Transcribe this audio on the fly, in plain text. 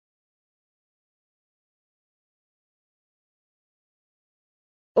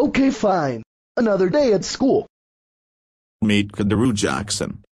Okay, fine. Another day at school. Meet Kidaroo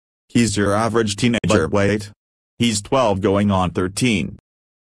Jackson. He's your average teenager. Wait. He's 12 going on 13.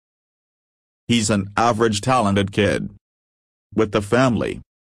 He's an average talented kid. With a family.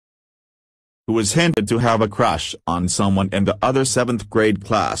 Who is hinted to have a crush on someone in the other 7th grade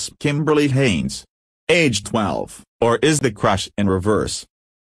class. Kimberly Haynes. Age 12. Or is the crush in reverse?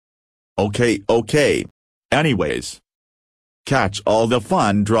 Okay. Anyways. Catch all the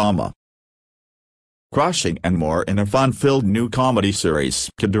fun drama, crushing and more in a fun-filled new comedy series,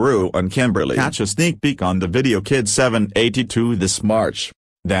 Kidaroo and Kimberly. Catch a sneak peek on the Video Kid 782 this March,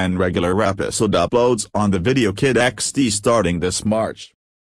 then regular episode uploads on TheVideoKidXD starting this March.